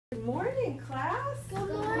Good morning, class.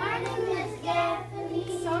 Good morning, Miss Gaffney.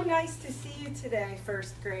 So nice to see you today,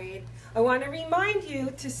 first grade. I want to remind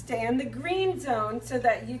you to stay in the green zone so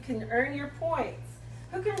that you can earn your points.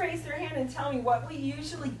 Who can raise their hand and tell me what we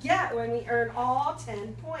usually get when we earn all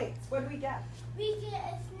 10 points? What do we get? We get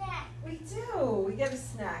a snack. We do. We get a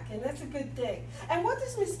snack, and that's a good thing. And what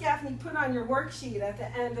does Miss Gaffney put on your worksheet at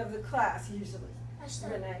the end of the class usually? A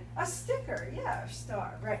star. Renee? A sticker, yeah, a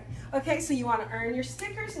star, right. Okay, so you want to earn your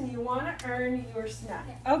stickers and you want to earn your snack.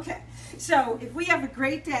 Okay, so if we have a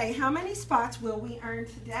great day, how many spots will we earn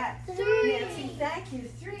today? 3. Nancy, thank you,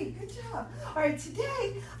 3, good job. All right,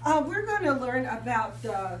 today we're going to learn about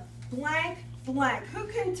the blank blank. Who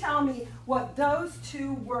can tell me what those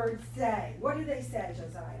 2 words say? What do they say,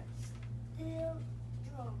 Josiah? Steel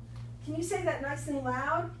drum. Can you say that nice and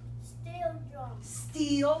loud? Steel drum.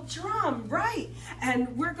 Steel drum, right.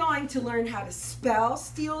 And we're going to learn how to spell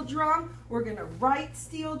steel drum. We're going to write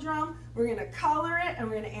steel drum. We're going to color it, and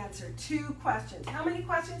we're going to answer 2 questions. How many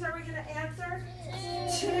questions are we going to answer?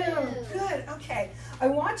 2. Good. Okay. I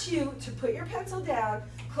want you to put your pencil down,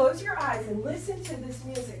 close your eyes, and listen to this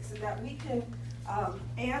music so that we can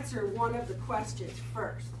answer one of the questions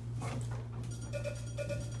first.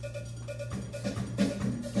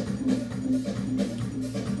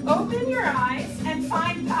 Open your eyes and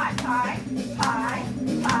find pie, pie, pie,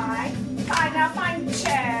 pie, pie. Now find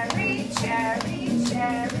cherry, cherry,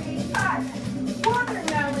 cherry pie.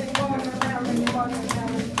 Watermelon, watermelon,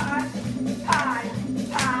 watermelon pie, pie,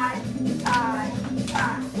 pie, pie,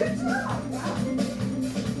 pie. Good job. Wow.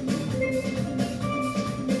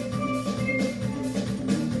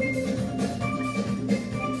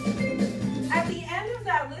 At the end of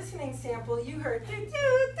that listening sample, you heard do, do, do,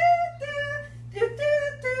 do, do, do,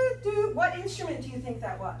 do, do. What instrument do you think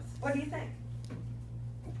that was? What do you think?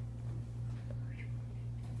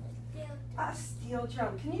 A steel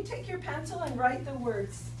drum. Can you take your pencil and write the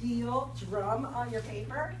word steel drum on your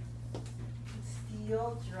paper?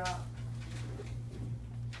 Steel drum.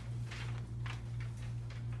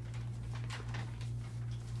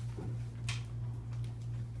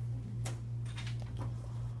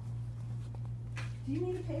 Do you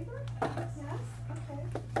need a paper? Yes? Okay.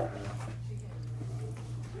 That's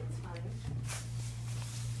fine.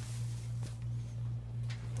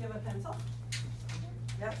 You have a pencil?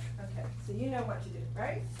 Yes? Okay. So you know what to do,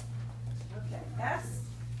 right? Okay.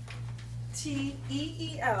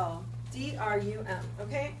 S-T-E-E-L-D-R-U-M.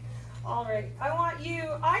 Okay? All right.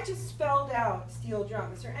 I just spelled out steel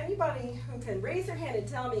drum. Is there anybody who can raise their hand and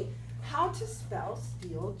tell me how to spell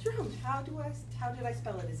steel drum? How did I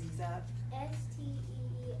spell it, Aziza?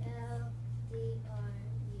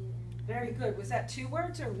 S-T-E-E-L-D-R-U-M. Very good. Was that 2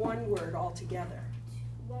 words or 1 word altogether?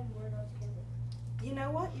 1 word altogether. You know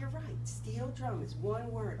what? You're right. Steel drum is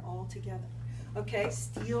 1 word altogether. Okay,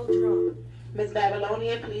 steel drum. Ms.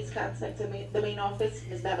 Babylonia, please contact the main office.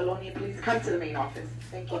 Ms. Babylonia, please come to the main office.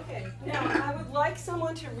 Thank you. Okay, now I would like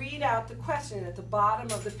someone to read out the question at the bottom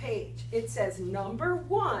of the page. It says number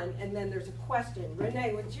 1, and then there's a question.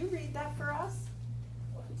 Renee, would you read that for us?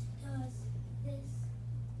 What does this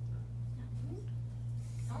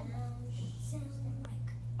sound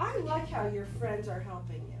like? I like how your friends are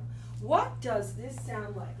helping you. What does this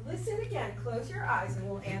sound like? Listen again, close your eyes, and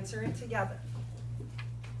we'll answer it together.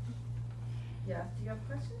 Yeah, do you have a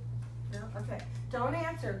question? No? Okay. Don't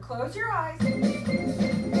answer. Close your eyes. Close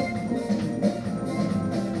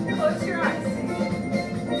your eyes.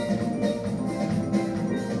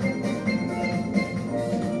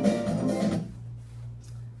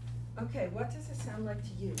 Okay, what does it sound like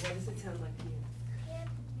to you? What does it sound like to you?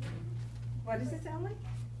 What does it sound like?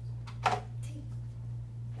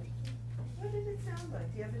 What does it sound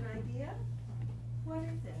like? Do you have an idea? What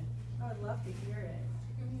is it? Oh, I'd love to hear it.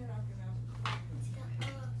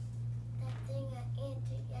 That thing I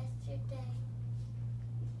answered yesterday.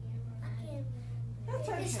 I can't remember. That's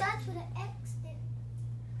okay. It starts with an X.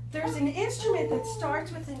 There's an instrument that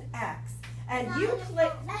starts with an X. And you play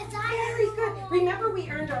very good. Xylophone. Remember we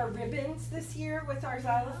earned our ribbons this year with our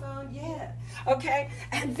xylophone? Yeah. Okay.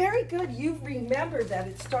 And very good. You remembered that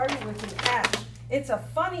it started with an X. It's a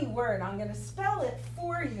funny word. I'm going to spell it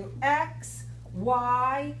for you. X-Y-L-O.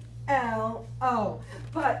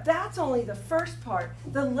 But that's only the first part.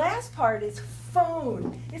 The last part is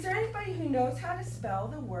phone. Is there anybody who knows how to spell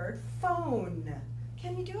the word phone?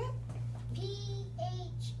 Can you do it?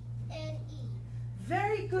 P-H-N-E.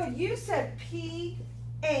 Very good. You said P-H-N-E.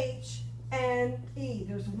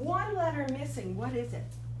 There's 1 letter missing. What is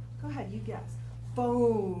it? Go ahead, you guess.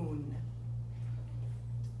 Phone.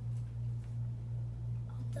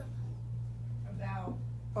 The About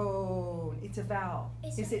Oh, it's a vowel.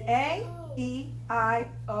 It's Is a it A, vowel. E, I,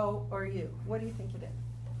 O, or U? What do you think it is?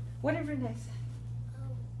 What did Renee say?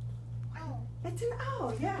 Oh. It's an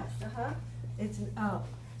O, yes. It's an O.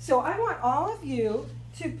 So I want all of you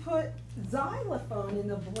to put xylophone in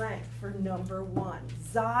the blank for number 1.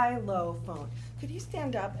 Xylophone. Could you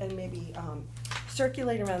stand up and maybe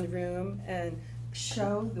circulate around the room and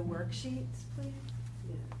show the worksheets, please?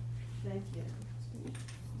 Yeah. Thank you.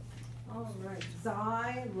 All right.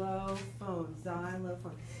 Xylophone.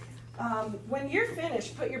 Xylophone. When you're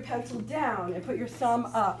finished, put your pencil down and put your thumb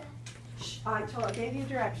up. I gave you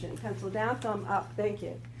direction. Pencil down, thumb up. Thank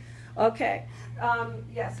you. Okay.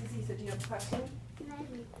 Yes, Aziza, do you have a question? Can I read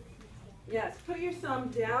this? Yes, put your thumb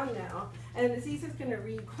down now. And Aziza's going to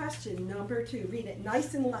read question number 2. Read it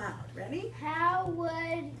nice and loud. Ready? How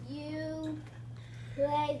would you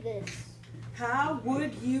play this? How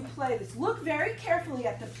would you play this? Look very carefully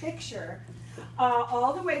at the picture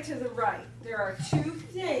all the way to the right. There are 2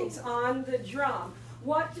 things on the drum.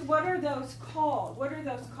 What are those called? What are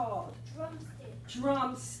those called? Drumstick.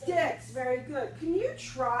 Drumsticks. Very good. Can you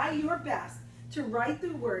try your best to write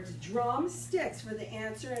the words drumsticks for the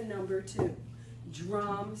answer in number 2?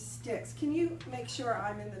 Drumsticks. Can you make sure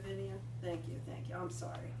I'm in the video? Thank you. Thank you. I'm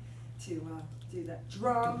sorry to do that.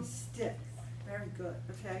 Drumsticks. Very good.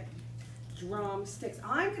 Okay. Drumsticks.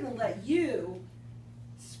 I'm going to let you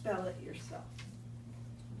spell it yourself.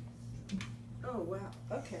 Oh, wow.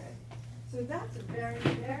 Okay. So that's very,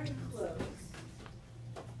 very close.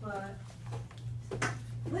 But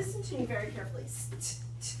listen to me very carefully.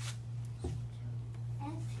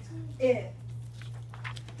 It.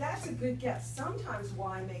 That's a good guess. Sometimes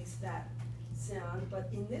Y makes that sound, but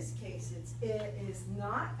in this case, it is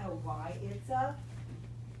not a Y. It's a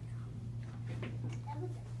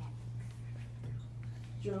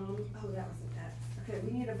drum. Oh, that was an X. Okay,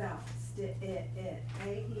 we need a vowel. It.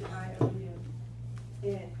 A-E-I-O-U.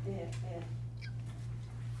 It.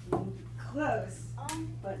 Close,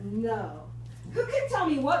 but no. Who can tell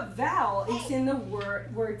me what vowel is in the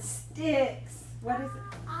word sticks? What is it?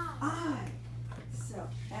 I. So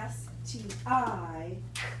S-T-I.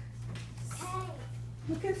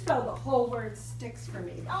 Who can spell the whole word sticks for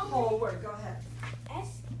me? The whole word. Go ahead.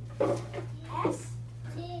 S-T-I-K-S.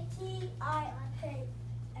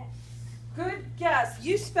 Good guess.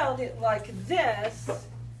 You spelled it like this.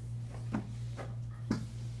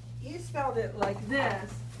 You spelled it like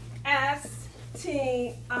this. S-T-I-K-S.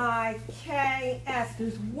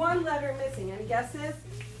 There's one letter missing. Any guesses?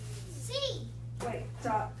 C. Wait,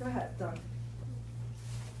 Doug. Go ahead, Doug.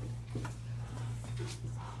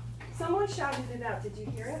 Someone shouted it out. Did you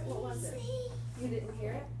hear it? What was it? You didn't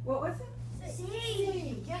hear it? What was it?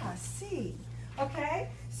 C. Yeah, C. Okay,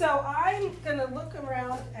 so I'm going to look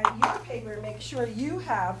around at your paper and make sure you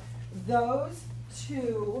have those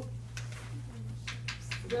two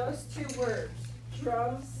words.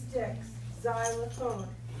 Drumsticks, xylophone.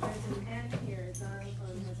 There's an N here.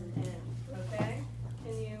 Xylophone has an N. Okay?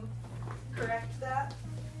 Can you correct that?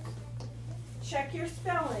 Check your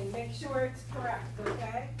spelling. Make sure it's correct,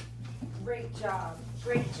 okay? Great job.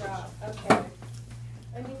 Great job. Okay.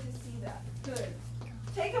 I need to see that. Good.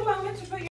 Take a moment to put your